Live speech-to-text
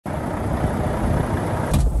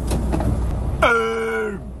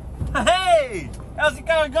Boom! Hey! How's it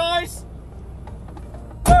going, guys?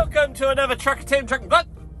 Welcome to another Trucker Tim Trucking Vlog.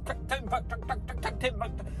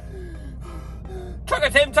 Trucker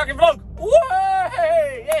Tim Trucking Vlog.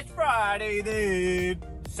 Way! It's Friday then.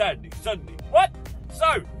 Sunday. What?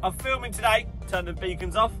 So, I'm filming today. Turn the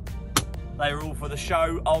beacons off. They were all for the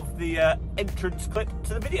show of the entrance clip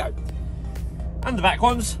to the video. And the back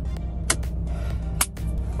ones.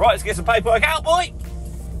 Right, let's get some paperwork out, boy.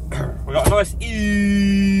 We got a nice easy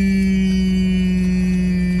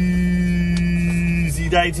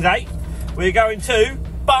day today. We're going to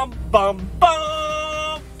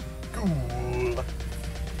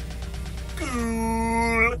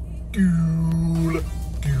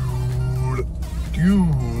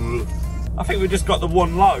Goole. I think we just got the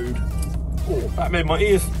one load. Oh, that made my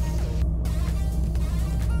ears.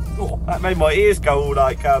 Oh, that made my ears go all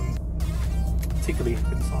like tickly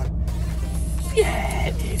inside. Yeah,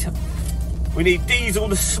 it did. We need diesel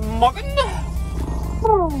to smogging.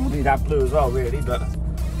 We need that blue as well, really, but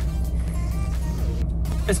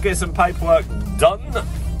let's get some paperwork done.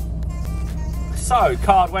 So,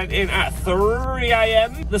 card went in at 3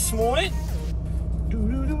 AM this morning.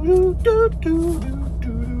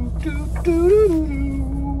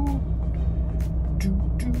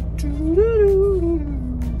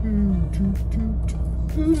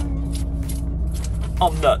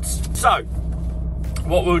 I'm nuts. So,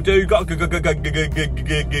 what we'll do, guys,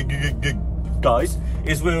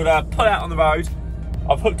 is we'll pull out on the road.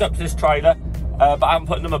 I've hooked up to this trailer, but I haven't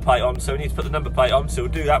put a number plate on, so we need to put the number plate on. So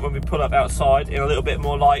we'll do that when we pull up outside in a little bit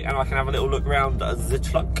more light, and I can have a little look around the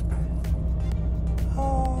truck.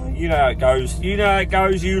 Oh, you know how it goes. You know how it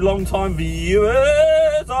goes, you long-time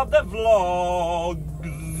viewers of the vlogs.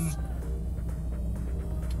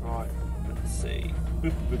 Right, let's see.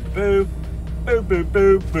 Boop, boop, boop. Boop, boop,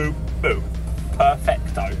 boop, boop, boop.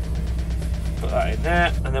 Perfecto. Put that in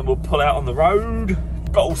there, and then we'll pull out on the road.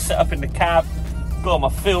 Got all set up in the cab. Got all my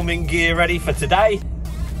filming gear ready for today.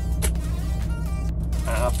 And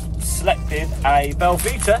I've selected a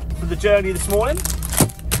Belvita for the journey this morning.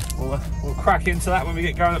 We'll crack into that when we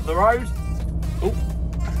get going up the road. Ooh.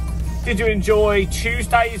 Did you enjoy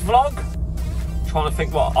Tuesday's vlog? I'm trying to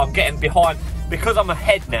think what I'm getting behind. Because I'm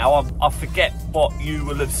ahead now, I forget what you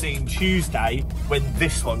will have seen Tuesday when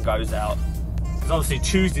this one goes out. Because obviously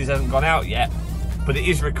Tuesday's hasn't gone out yet, but it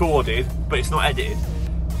is recorded, but it's not edited.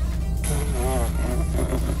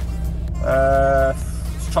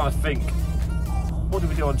 Just trying to think. What did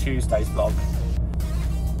we do on Tuesday's vlog?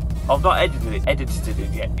 I've not edited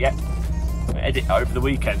it yet. I edit it over the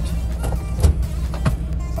weekend.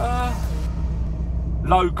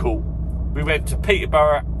 Local. We went to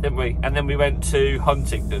Peterborough, didn't we? And then we went to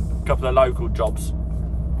Huntingdon, a couple of local jobs.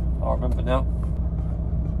 I remember now.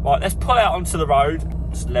 Right, let's pull out onto the road.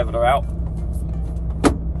 Just level her out.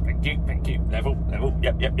 Thank you. Level,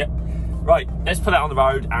 yep. Right, let's pull out on the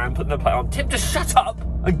road and put the plate on. Tim, just shut up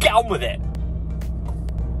and get on with it.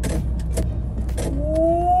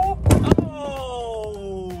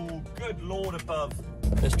 Oh, good Lord above.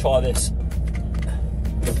 Let's try this.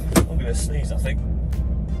 I'm gonna sneeze, I think.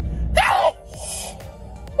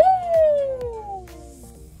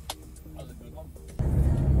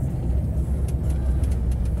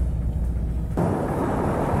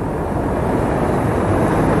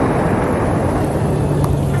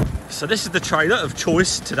 So this is the trailer of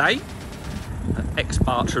choice today, an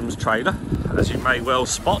ex-Bartram's trailer, as you may well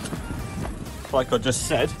spot. Like I just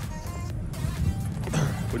said,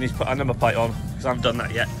 we need to put our number plate on, because I haven't done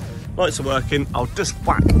that yet. Lights are working, I'll just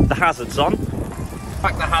whack the hazards on.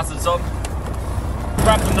 Grab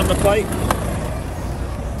the number plate.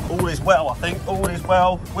 All is well, I think, all is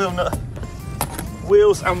well.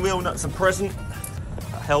 Wheels and wheel nuts are present.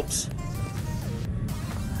 That helps.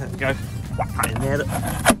 There we go, whack that in there. Look.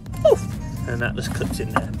 Oof. And that just clips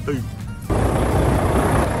in there. Boom.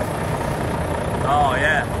 Oh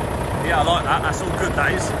yeah. Yeah, I like that. That's all good,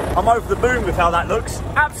 that is. I'm over the moon with how that looks.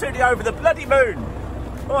 Absolutely over the bloody moon.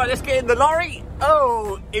 All right, let's get in the lorry.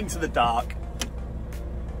 Oh, into the dark.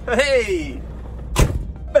 Hey.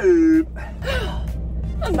 Boom.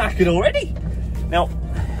 I'm knackered already. Now,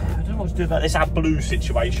 I don't know what to do about this blue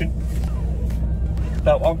situation.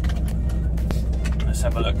 Belt on. Let's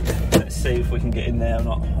have a look. Let's see if we can get in there or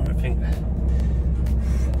not. I don't think.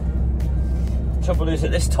 Trouble is,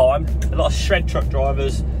 at this time, a lot of shred truck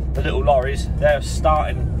drivers, the little lorries, they're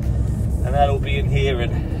starting, and they'll all be in here,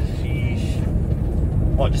 and sheesh,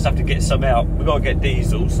 might just have to get some out. We've got to get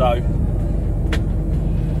diesel, so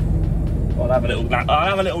I'll have a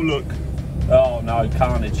little look. Oh no,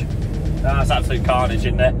 carnage! No, that's absolute carnage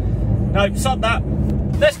in there. No, sod that.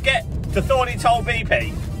 Let's get to Thorny Toll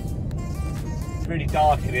BP. really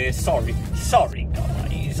dark in here. Sorry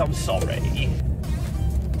guys, I'm sorry.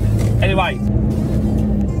 Anyway,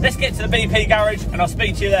 let's get to the BP garage and I'll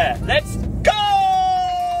speak to you there. Let's go!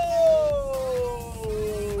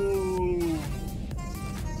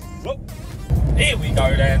 Whoop. Here we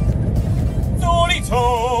go then. Thorny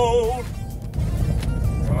toad.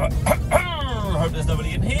 Right. Hope there's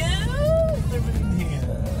nobody in here.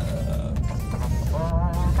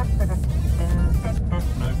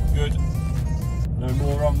 No good. No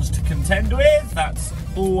morons to contend with. That's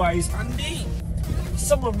always handy.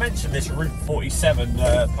 Someone mentioned this Route 47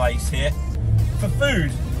 place here for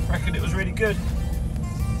food. I reckon it was really good.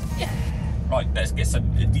 Yeah. Right, let's get some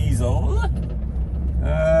diesel.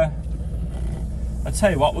 I'll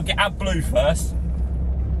tell you what, we'll get AdBlue first.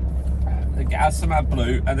 We'll get some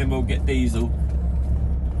AdBlue and then we'll get diesel.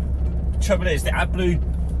 Trouble is, the AdBlue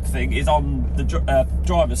thing is on the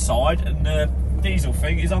driver's side and the diesel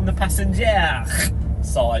thing is on the passenger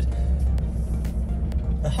side.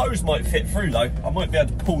 The hose might fit through though. I might be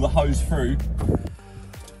able to pull the hose through.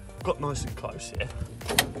 Got nice and close here.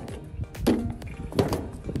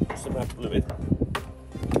 Put some AdBlue in.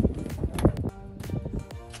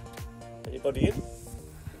 Anybody in?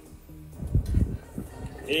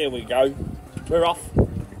 Here we go. We're off.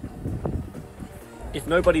 If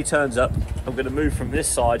nobody turns up, I'm going to move from this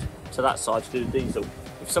side to that side to do the diesel.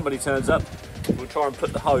 If somebody turns up, we'll try and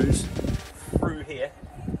put the hose through here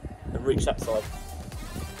and reach that side.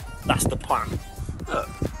 That's the plan. Look,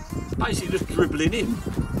 basically just dribbling in.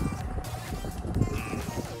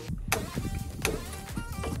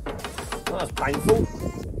 Well, that's painful.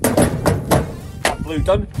 AdBlue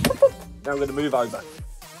done. Now I'm going to move over.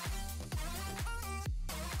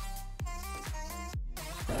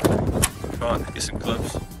 Right, get some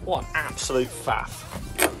gloves. What an absolute faff.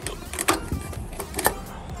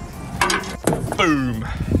 Boom.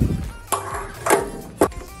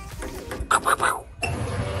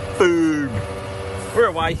 Boom. We're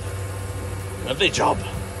away. Lovely job.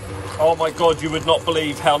 Oh my God, you would not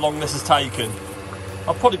believe how long this has taken.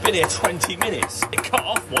 I've probably been here 20 minutes. It cut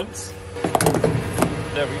off once.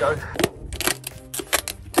 There we go.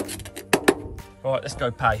 Right, let's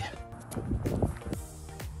go pay.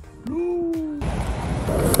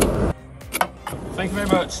 Thank you very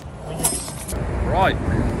much. Right,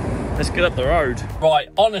 let's get up the road. Right,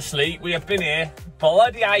 honestly, we have been here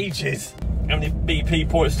bloody ages. How many BP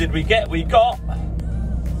points did we get? We got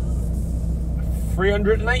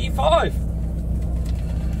 385.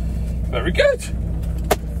 Very good.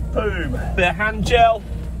 Boom. Bit of hand gel.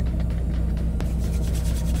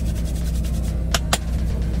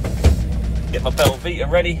 Get my Belvita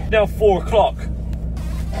ready. Now 4 o'clock.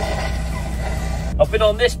 I've been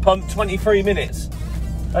on this pump 23 minutes.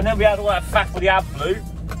 And then we had all that faff with the AdBlue.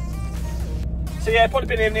 So yeah, probably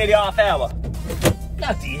been here nearly half hour.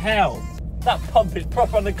 Bloody hell. That pump is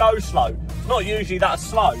proper on the go slow. It's not usually that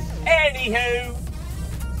slow. Anywho.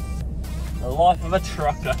 The life of a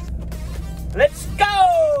trucker. Let's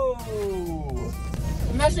go!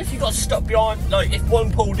 Imagine if you got stuck behind, like if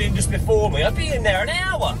one pulled in just before me, I'd be in there an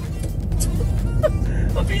hour.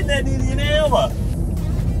 I'd be in there nearly an hour.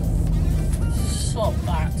 Stop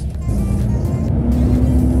that.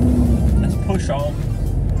 Let's push on.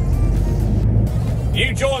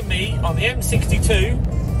 You join me on the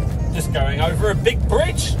M62, just going over a big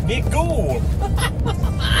bridge near Goole.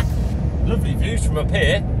 Lovely views from up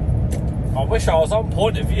here. I wish I was on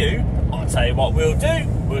point of view. I'll tell you what we'll do.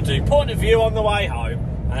 We'll do point of view on the way home,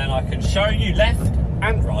 and then I can show you left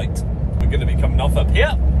and right. We're going to be coming off up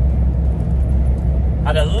here.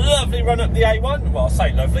 Had a lovely run up the A1. Well, I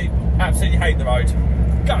say lovely. Absolutely hate the road.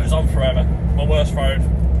 Goes on forever. My worst road.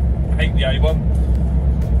 I hate the A1.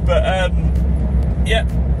 But, yeah.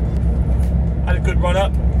 Had a good run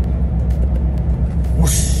up.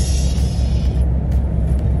 Whoosh.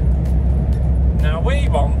 Now we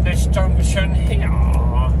want this junction here.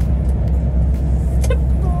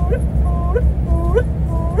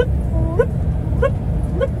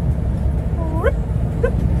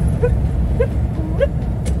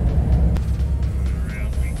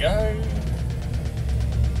 Go.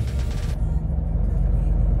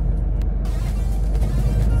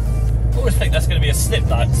 I always think that's going to be a slip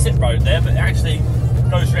road there, but it actually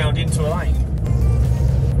goes round into a lane.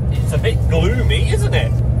 It's a bit gloomy, isn't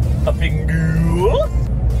it? Up in Goole.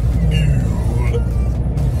 Goole.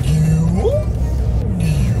 Goole.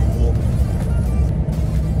 Goole.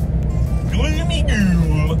 Gloomy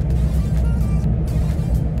Goole.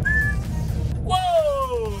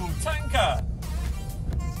 Whoa! Tanker!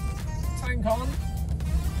 Tank on.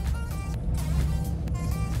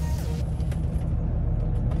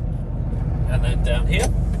 And then down here.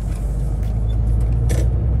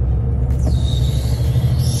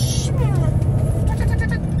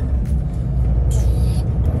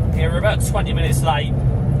 about 20 minutes late.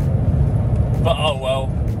 But oh well,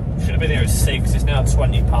 should have been here at 6, it's now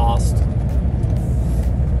 20 past.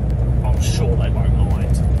 I'm sure they won't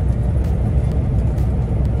mind.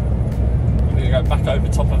 I'm going to go back over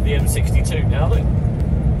top of the M62 now, look.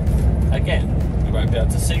 Again, you won't be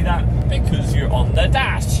able to see that because you're on the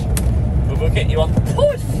dash. But we'll get you on the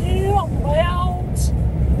push you on the way out.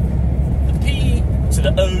 The P to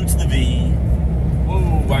the O to the V.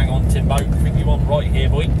 Whoa, hang on, Timbo. Bring you on right here,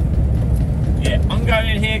 boy. Yeah, I'm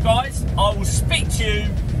going in here, guys. I will speak to you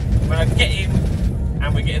when I get in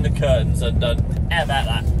and we're getting the curtains undone. How about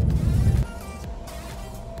that?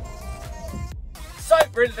 So,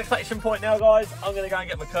 we're at the collection point now, guys. I'm going to go and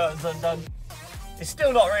get my curtains undone. It's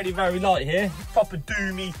still not really very light here. Proper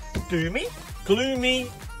gloomy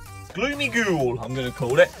Goole, I'm going to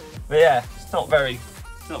call it. But yeah, it's not very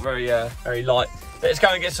light. Let's go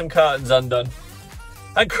and get some curtains undone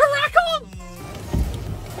and crack on.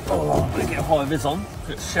 Oh, I'm going to get a high vis on.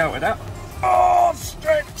 Let's shout it out. Oh,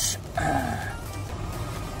 stretch.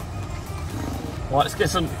 Right, let's get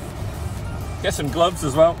some gloves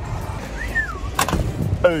as well.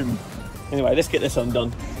 Boom. Anyway, let's get this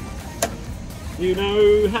undone. You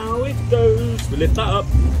know how it goes. We lift that up,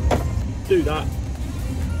 do that,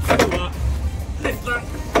 lift that,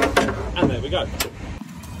 and there we go.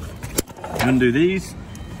 Undo these.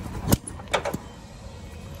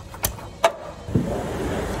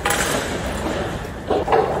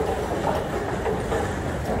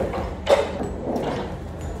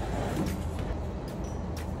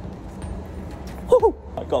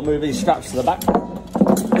 I've got to move these straps to the back.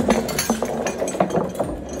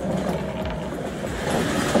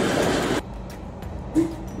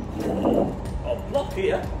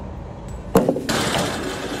 Here.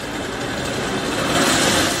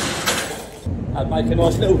 That'd make a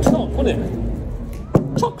nice little top, wouldn't it?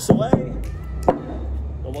 Chocks away.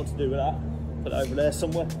 Don't know what to do with that. Put it over there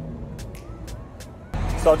somewhere.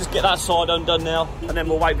 So I'll just get that side undone now, and then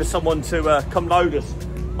we'll wait for someone to come load us.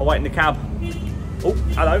 I'll wait in the cab. Oh,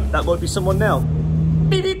 hello. That might be someone now.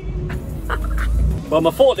 Beep, beep. Well, my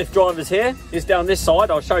forklift driver's here. He's down this side.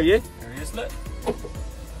 I'll show you. Here he is, look.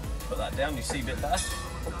 Put that down, you see a bit there.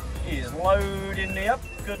 He is loading me up,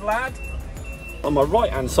 good lad. On my right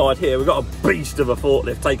hand side here, we've got a beast of a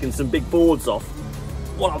forklift taking some big boards off.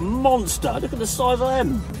 What a monster, look at the size of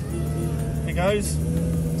them. Here goes,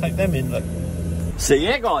 take them in, look. So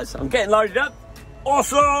yeah guys, I'm getting loaded up.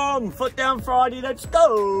 Awesome, foot down Friday, let's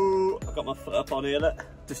go. I've got my foot up on here, look.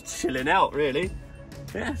 Just chilling out really.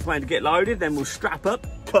 Yeah, just waiting to get loaded, then we'll strap up,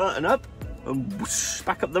 curtain up, and whoosh,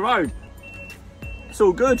 back up the road. It's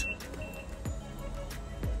all good.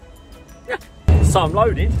 Yeah, so I'm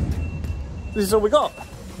loaded. This is all we got.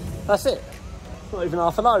 That's it. Not even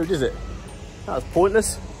half a load, is it? That was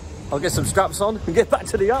pointless. I'll get some straps on and get back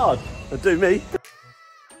to the yard. That'll do me.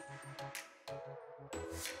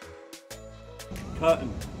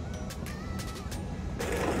 Curtain.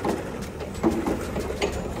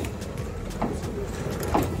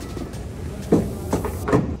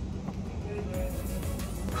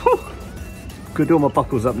 Good, do all my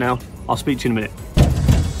buckles up now. I'll speak to you in a minute.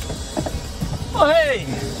 Oh hey,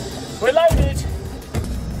 we're loaded.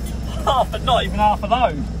 Not even half a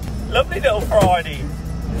load. Lovely little Friday.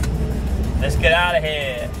 Let's get out of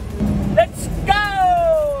here. Let's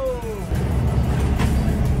go!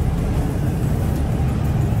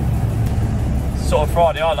 Sort of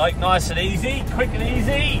Friday I like, nice and easy, quick and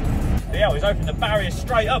easy. Yeah, he's opened the barrier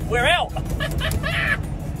straight up, we're out.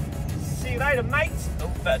 See you later, mate.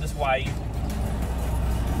 Oh, better just wave.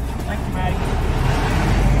 Thank you, mate.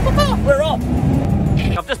 We're off.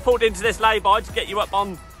 I've just pulled into this lay-by to get you up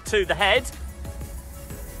on to the head.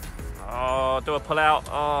 Oh, do a pull out.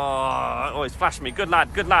 Oh, he's flashed me. Good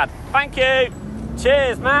lad, good lad. Thank you.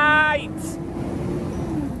 Cheers, mate.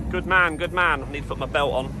 Good man, good man. I need to put my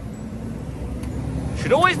belt on.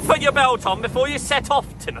 Should always put your belt on before you set off,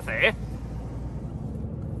 Timothy.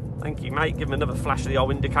 Thank you, mate. Give him another flash of the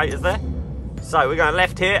old indicators there. So we're going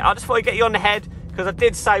left here. I just thought I'd get you on the head because I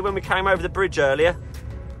did say when we came over the bridge earlier,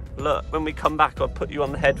 look, when we come back, I'll put you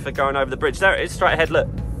on the head for going over the bridge. There it is, straight ahead, look.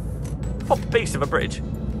 Proper beast of a bridge.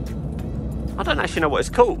 I don't actually know what it's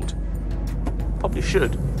called. Probably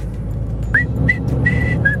should.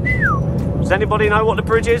 Does anybody know what the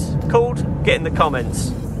bridge is called? Get in the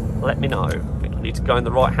comments. Let me know. I think I need to go in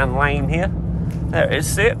the right-hand lane here. There it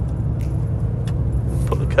is, see it?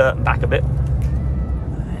 Put the curtain back a bit.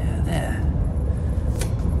 There.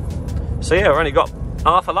 So yeah, we've only got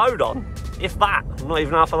half a load on. If that. Not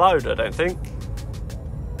even half a load, I don't think.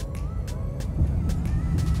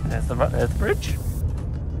 There's the bridge.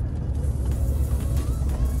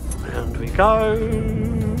 And we go.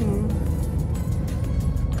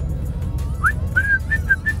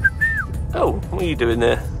 Oh, what are you doing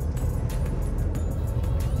there?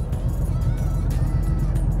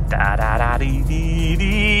 Da da da dee dee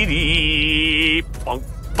dee dee. Bonk,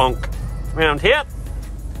 bonk. Round here.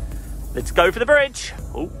 Let's go for the bridge.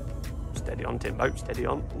 Oh, steady on, Timbo, steady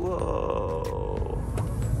on. Whoa.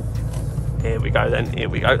 Here we go then, here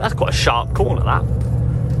we go. That's quite a sharp corner, that.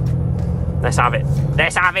 Let's have it.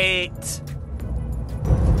 Let's have it.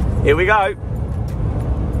 Here we go.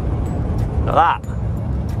 Look at that.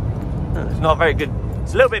 It's not very good.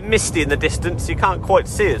 It's a little bit misty in the distance. You can't quite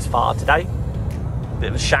see as far today. Bit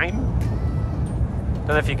of a shame. Don't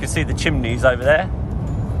know if you can see the chimneys over there.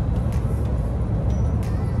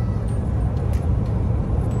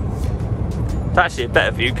 It's actually a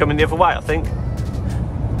better view coming the other way, I think.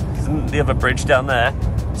 Isn't the other bridge down there?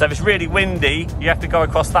 So if it's really windy, you have to go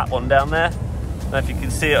across that one down there. I don't know if you can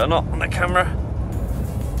see it or not on the camera.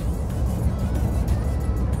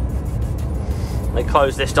 They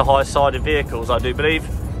closed this to high-sided vehicles, I do believe.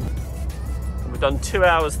 And we've done 2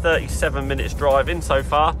 hours 37 minutes driving so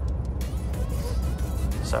far.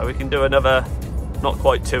 So we can do another, not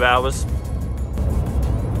quite 2 hours.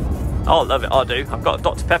 Oh, I love it, I do. I've got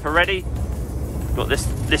Dr. Pepper ready. Got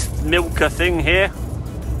this Milka thing here.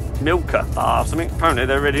 Milka bar or something. Apparently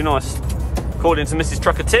they're really nice, according to Mrs.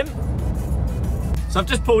 Trucker Tim. So I've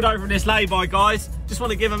just pulled over in this lay-by, guys. Just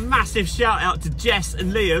want to give a massive shout out to Jess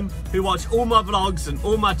and Liam, who watch all my vlogs and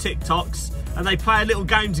all my TikToks, and they play a little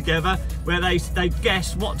game together where they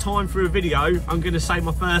guess what time through a video I'm going to say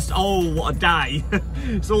my first, oh, what a day.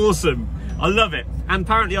 It's awesome. I love it. And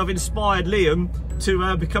apparently I've inspired Liam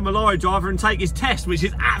to become a lorry driver and take his test, which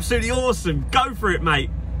is absolutely awesome. Go for it, mate.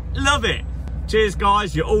 Love it. Cheers,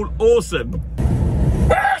 guys. You're all awesome.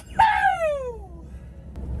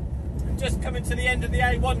 Just coming to the end of the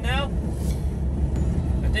A1 now.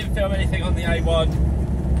 I didn't film anything on the A1.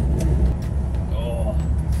 Oh,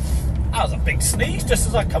 that was a big sneeze just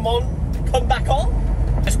as I come back on.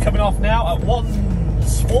 Just coming off now at one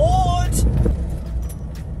sword.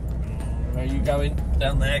 Where are you going?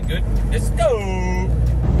 Down there, good. Let's go.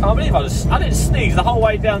 Can't believe I didn't sneeze the whole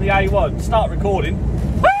way down the A1. Start recording.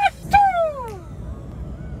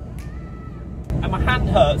 And my hand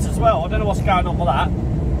hurts as well. I don't know what's going on with that.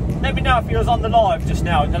 Let me know if you was on the live just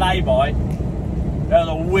now in the lay-by. There was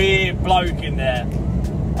a weird bloke in there.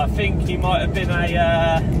 I think he might have been a,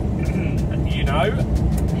 you know,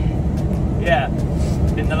 yeah,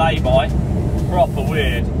 in the lay-by. Proper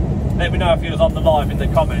weird. Let me know if you was on the live in the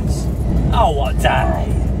comments. Oh, what a day.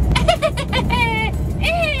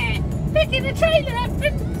 Picking the trailer up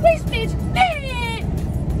and twisted.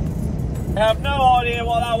 I have no idea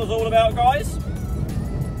what that was all about, guys.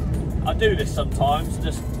 I do this sometimes,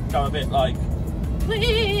 just go a bit like...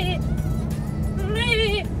 I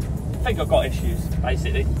think I've got issues,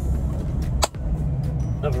 basically.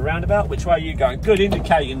 Another roundabout. Which way are you going? Good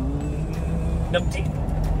indicating, numpty.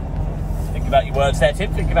 Think about your words there,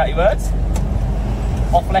 Tim. Think about your words.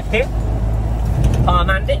 Off left here. Palm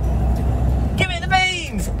hand it. Give it the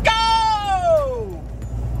beans. Go!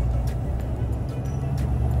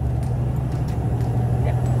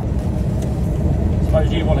 Yeah.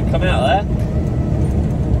 Suppose you want to come out there.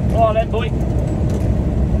 Go on then, boy.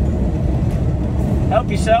 Help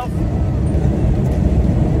yourself.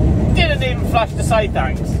 Didn't even flash to say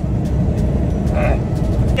thanks.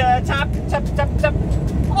 Tap, tap, tap, tap.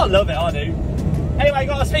 I love it, I do. Anyway,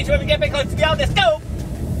 got to speak to when we get a bit closer to the yard. Let's go.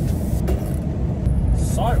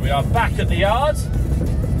 So we are back at the yard.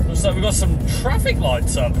 Looks like we've got some traffic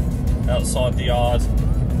lights up outside the yard.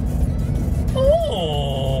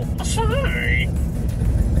 Oh, I say.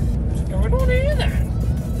 What's going on here then?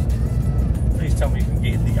 Please tell me you can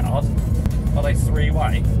get in the yard. Are they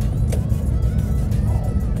three-way?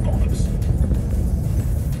 Oh, bollocks.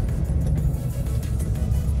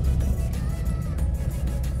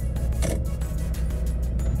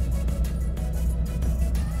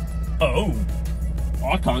 Oh,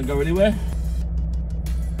 I can't go anywhere.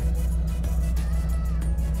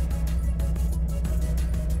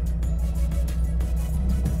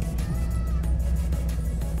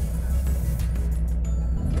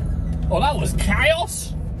 Oh, that was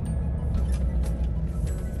chaos.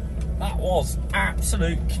 That was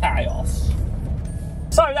absolute chaos.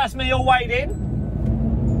 So that's me all weighed in.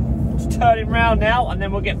 Just turning round now, and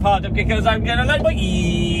then we'll get parked up, get goes home, get a load.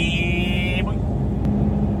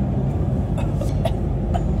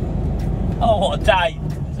 Oh, what a day.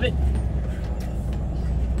 It's a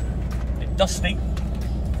bit dusty.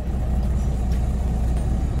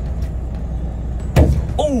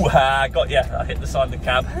 Oh, I got you. I hit the side of the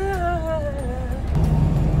cab.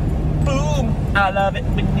 Boom. I love it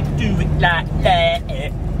when you do it like that.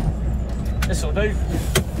 This'll do.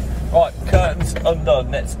 Right, Loads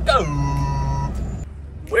undone. Let's go.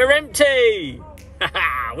 We're empty.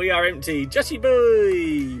 We are empty. Joshy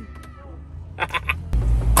boy.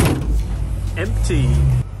 Empty.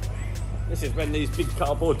 This is when these big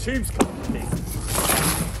cardboard tubes come in.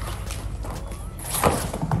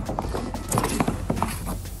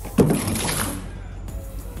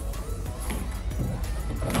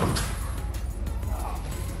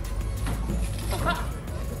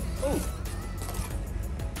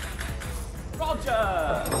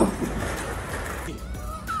 Roger!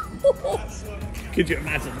 Could you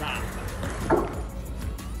imagine that?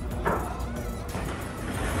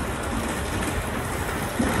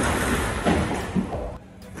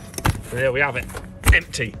 There we have it.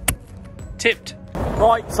 Empty. Tipped.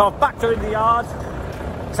 Right, so I've backed her in the yard.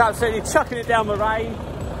 It's absolutely chucking it down the rain.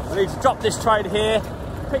 I need to drop this trailer here,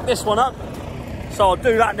 pick this one up. So I'll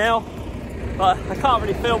do that now. But I can't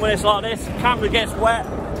really film when it's like this. Camera gets wet,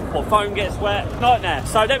 or phone gets wet. Nightmare.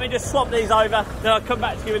 So let me just swap these over, then I'll come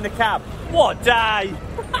back to you in the cab. What a day!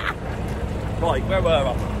 Right, where were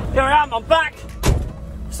I? Here I am, I'm back.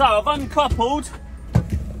 So I've uncoupled.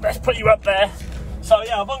 Let's put you up there. So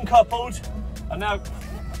yeah, I've uncoupled. And now,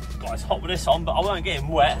 God, it's hot with this on, but I won't get him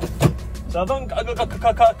wet. So I've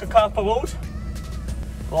uncoupled.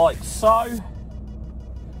 Like so.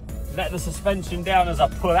 Let the suspension down as I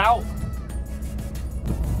pull out.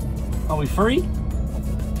 Are we free? I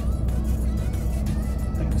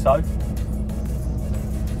think so.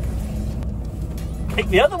 Pick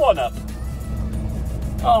the other one up.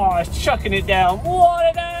 Oh, it's chucking it down. What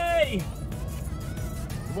a day!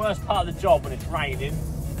 The worst part of the job when it's raining,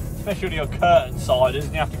 especially when you're curtain siders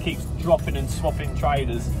and you have to keep dropping and swapping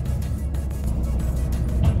trailers.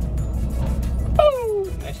 Oh,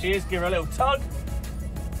 there she is. Give her a little tug.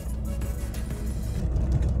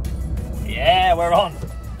 Yeah, we're on.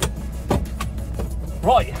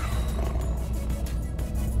 Right.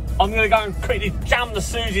 I'm going to go and quickly jam the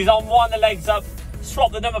Susies on, wind the legs up,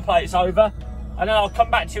 swap the number plates over, and then I'll come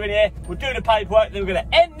back to you in here. We'll do the paperwork, then we're going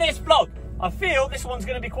to end this vlog. I feel this one's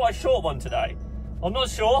going to be quite a short one today. I'm not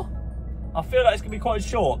sure. I feel like it's going to be quite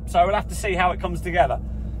short, so we'll have to see how it comes together.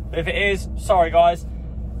 But if it is, sorry guys,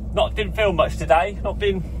 didn't film much today. Not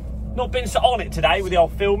been so on it today with the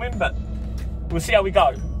old filming, but we'll see how we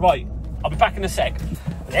go. Right, I'll be back in a sec.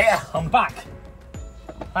 Yeah, I'm back.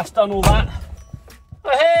 That's done all that.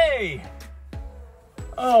 Oh, hey!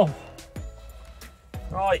 Oh.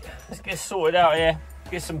 Right, let's get sorted out here.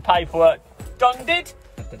 Get some paperwork done, did.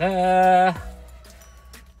 Da-da-da.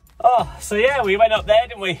 Oh, so yeah, we went up there,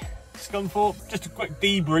 didn't we? Scunthorpe, just a quick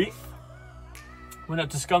debrief. Went up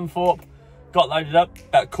to Scunthorpe, got loaded up,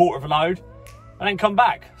 about a quarter of a load, and then come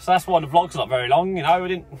back. So that's why the vlog's not very long, you know, we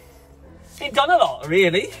didn't done a lot,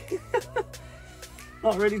 really.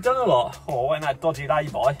 Not really done a lot. Oh, I went that dodgy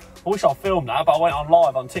lay-by. I wish I filmed that, but I went on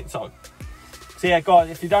live on TikTok. So yeah, guys,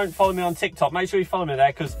 if you don't follow me on TikTok, make sure you follow me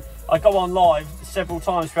there, because I go on live several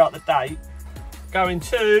times throughout the day. Going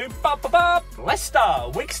to Leicester,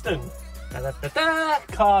 Wixton.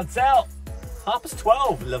 Cards out.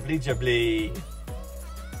 12:30. Lovely jubbly.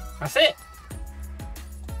 That's it.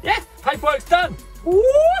 Yeah, paperwork's done.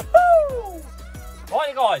 Woohoo!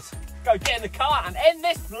 Right, guys, go get in the car and end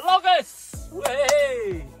this vlogmas.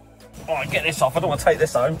 Way! Alright, get this off. I don't want to take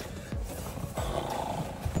this home.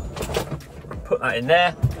 Put that in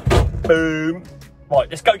there. Boom. Right,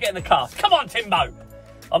 let's go get in the car. Come on, Timbo.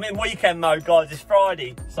 I'm in weekend mode, guys. It's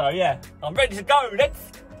Friday. So, yeah, I'm ready to go.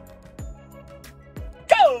 Let's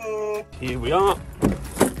go. Here we are.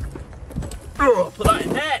 Put that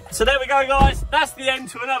in there. So there we go, guys. That's the end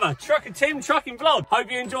to another Trucker Tim trucking vlog.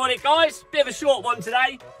 Hope you enjoyed it, guys. Bit of a short one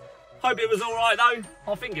today. Hope it was all right, though.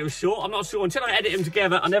 I think it was short. I'm not sure. Until I edit them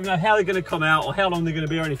together, I never know how they're going to come out or how long they're going to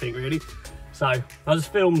be or anything, really. So I'll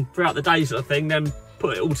just film throughout the day sort of thing, then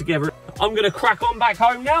put it all together. I'm going to crack on back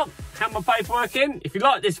home now. Have my paperwork in. If you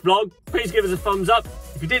like this vlog, please give us a thumbs up.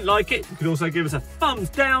 If you didn't like it, you can also give us a thumbs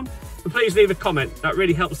down. And please leave a comment. That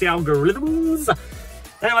really helps the algorithms.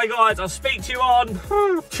 Anyway, guys, I'll speak to you on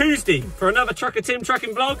Tuesday for another Trucker Tim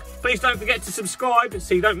trucking vlog. Please don't forget to subscribe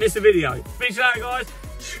so you don't miss a video. Speak to you later, guys.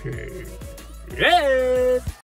 Cheers.